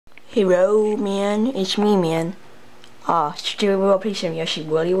Hello, man. It's me, man. Today we'll play some Yoshi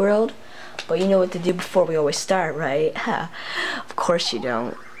Woolly World. But you know what to do before we always start, right? Of course you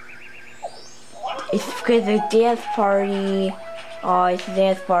don't. It's because the dance party. Oh, it's a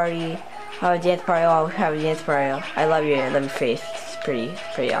dance party. Oh, dance party. Oh, we have a dance party. I love your face. It's pretty,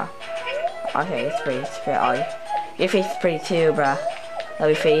 okay, it's pretty, oh, your face is pretty too, bruh. Love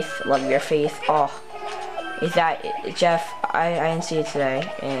your face. Love your face. Oh. Is that Jeff? I didn't see you today,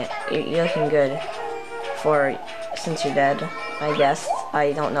 and you're looking good since you're dead. I guess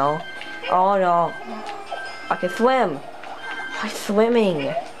I don't know. Oh no, I can swim. I'm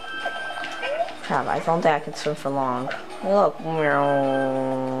swimming. Crap! I don't think I can swim for long. Look,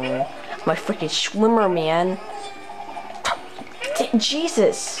 my freaking swimmer, man.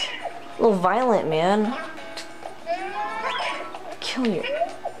 Jesus, a little violent, man. Kill you.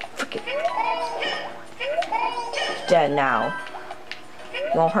 Freaking. Dead now.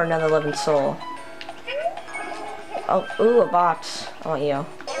 You won't hurt another living soul. Oh, ooh, a box. I want you.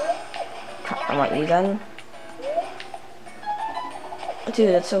 I want you then.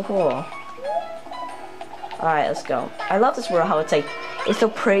 Dude, that's so cool. Alright, let's go. I love this world, how it's like, it's so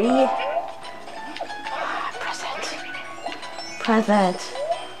pretty. Present.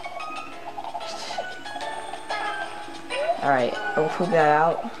 Alright, we'll poop that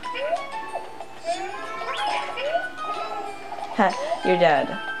out. You're dead.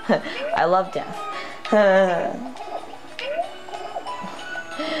 I love death. Are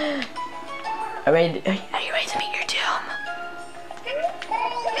you ready to meet your doom?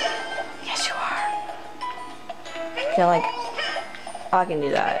 Yes, you are. Feel like I can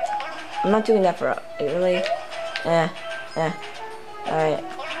do that. I'm not doing that for really. Alright.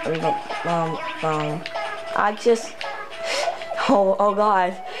 I just. Oh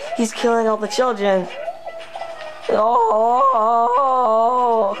God, he's killing all the children.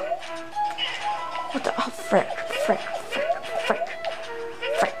 Oh! What the? Oh, frick!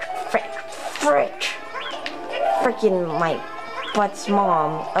 Freaking my butt's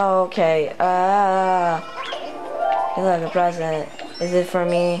mom. Oh, okay. Hey, look, a present. Is it for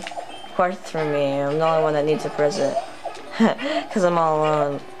me? Of course it's for me. I'm the only one that needs a present. Cause I'm all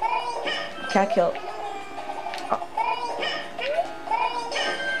alone. Can I kill?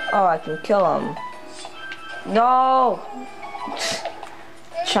 Oh, I can kill him. No!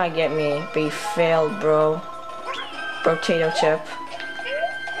 Try to get me, but you failed, bro. Potato chip.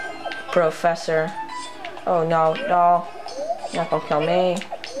 Professor. Oh no, no. You're not gonna kill me.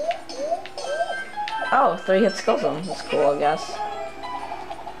 Oh, 3 hits kills him. That's cool, I guess.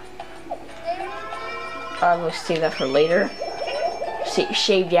 I will save that for later.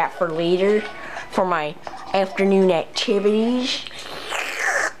 Save that for later. For my afternoon activities.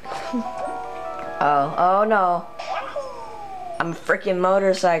 Oh no. I'm a freaking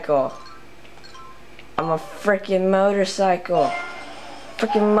motorcycle. Freaking motorcycle.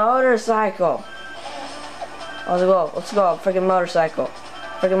 Let's go, freaking motorcycle.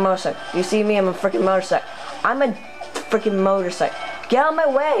 You see me, I'm a freaking motorcycle. I'm a freaking motorcycle. Get out of my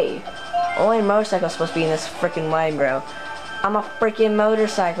way. Only a motorcycle's supposed to be in this freaking way, bro. I'm a freaking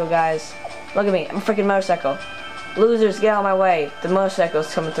motorcycle, guys. Look at me, I'm a freaking motorcycle. Losers, get out of my way. The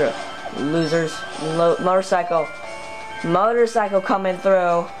motorcycle's coming through. Losers. Motorcycle coming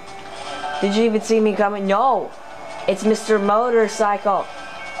through. Did you even see me coming? No! It's Mr. Motorcycle.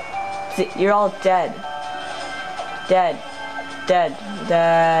 See, you're all dead. Dead.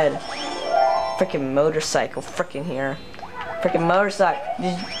 Freaking motorcycle. Freaking here. Freaking motorcycle.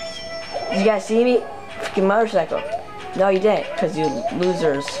 Did you guys see me? Freaking motorcycle. No, you didn't, because you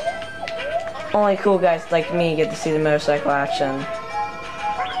losers. Only cool guys like me get to see the motorcycle action.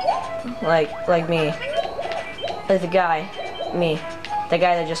 Like me. Like the guy. Me. The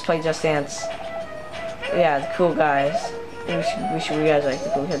guy that just played Just Dance. Yeah, the cool guys. We guys like the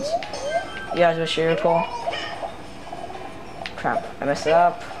cool kids. You guys wish you were cool? Crap, I messed it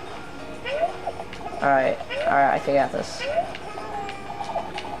up. Alright, I think I got this.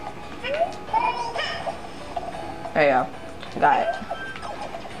 There you go. Got it.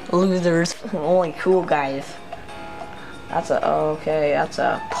 Losers. Only cool guys. That's a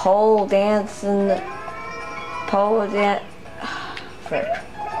pole dancing. Frick.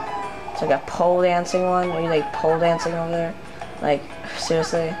 It's like a pole dancing one. What are you like pole dancing over there? Like,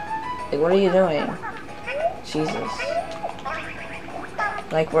 seriously? Like, what are you doing? Jesus.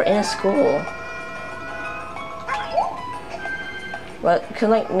 Like, we're in a school. What, could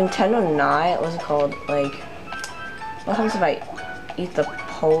like Nintendo not, what's it called? Like, what happens if I eat the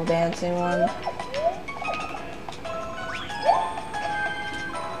pole dancing one?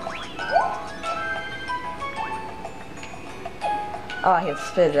 Oh, I can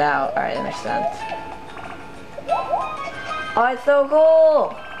spit it out. Alright, that makes sense. Oh, it's so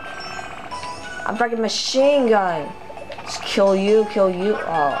cool! I'm freaking machine gun! Just kill you, kill you.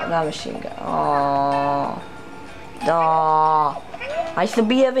 Oh, not machine gun. Oh. Oh. I used to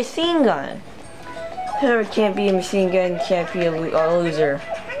be a machine gun. Whoever can't be a machine gun can't be a loser.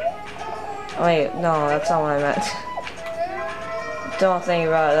 Oh, wait, no, that's not what I meant. Don't think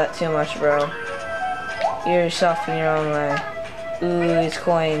about that too much, bro. You're yourself in your own way. Ooh, these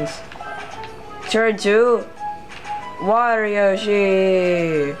coins. Turn 2. Water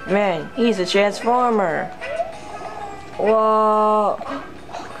Yoshi. Man, he's a transformer. Whoa.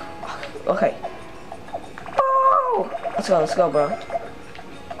 Okay. Oh. Let's go, bro.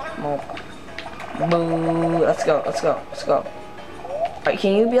 Boo. Let's go. Alright,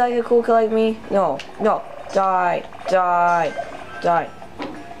 can you be like a cool kid like me? No. Die.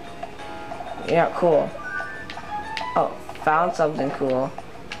 You're not cool. Oh, found something cool.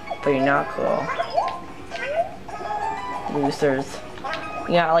 But you're not cool. Losers.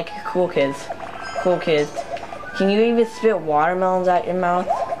 You're not like cool kids. Can you even spit watermelons out your mouth?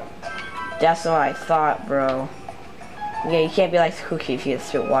 That's what I thought, bro. Yeah, you can't be like the cool kid if you can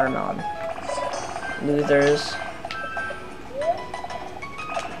spit watermelon. Losers.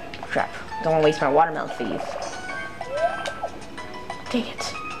 Crap. Don't want to waste my watermelon seeds. Dang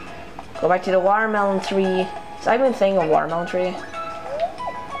it. Go back to the watermelon tree. So I've been saying a watermelon tree.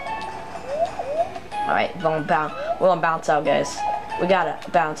 Alright, we're gonna bounce out, guys. We gotta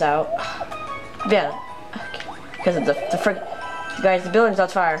bounce out. Yeah. Because of the frick. Guys, the building's on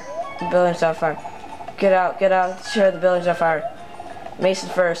fire. Get out. Sure, the building's on fire. Mason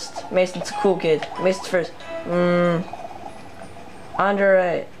first. Mason's a cool kid. Mason's first. Under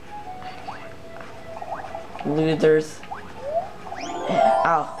it. Losers.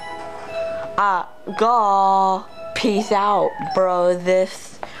 Ow. Go. Peace out, bro.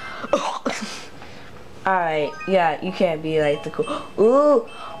 This. Alright, yeah, you can't be like the cool. Ooh,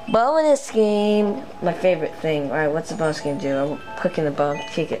 bonus game. My favorite thing. Alright, what's the bonus game do? I'm clicking the bonus.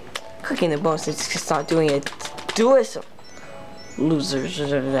 Kick it. Clicking the bonus. It's just not doing it. Do it. Losers.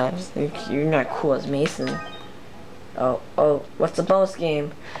 You're not cool as Mason. Oh, what's the bonus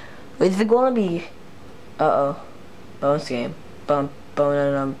game? Is it gonna be? Bonus game.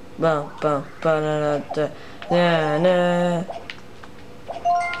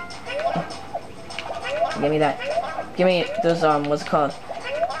 Give me that. Give me those, what's it called?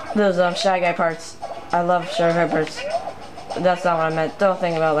 Those, Shy Guy parts. I love Shy Guy parts. That's not what I meant. Don't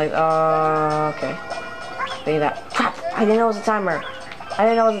think about, like, okay. Give me that. Crap! I didn't know it was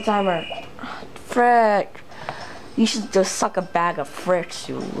a timer. Frick. You should just suck a bag of fricks,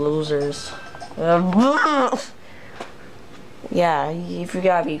 you losers. Yeah, if you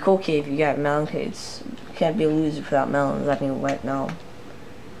gotta be a cool kid, if you got melon kids. You can't be a loser without melons. I mean, what? No.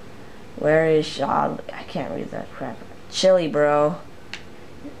 Where is Shaw? I can't read that crap. Chili, bro.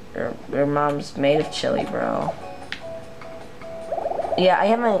 Your mom's made of chili, bro. Yeah, I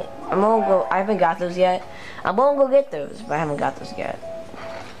haven't got those yet. I'm gonna go get those, but I haven't got those yet.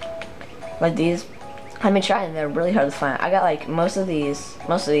 But these, I've been trying. They're really hard to find. I got like most of these,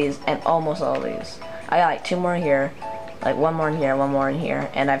 and almost all of these. I got like 2 more here, like 1 more in here, 1 more in here,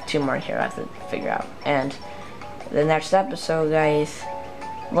 and I have 2 more in here I have to figure out. And the next episode, guys,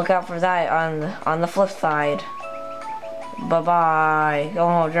 look out for that on the flip side. Bye-bye.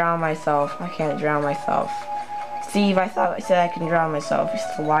 Oh, drown myself. I can't drown myself. Steve, I said I can drown myself. He's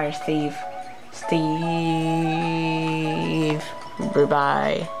the liar, Steve. Steve.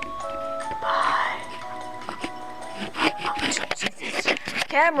 Bye-bye. Bye.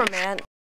 Cameraman.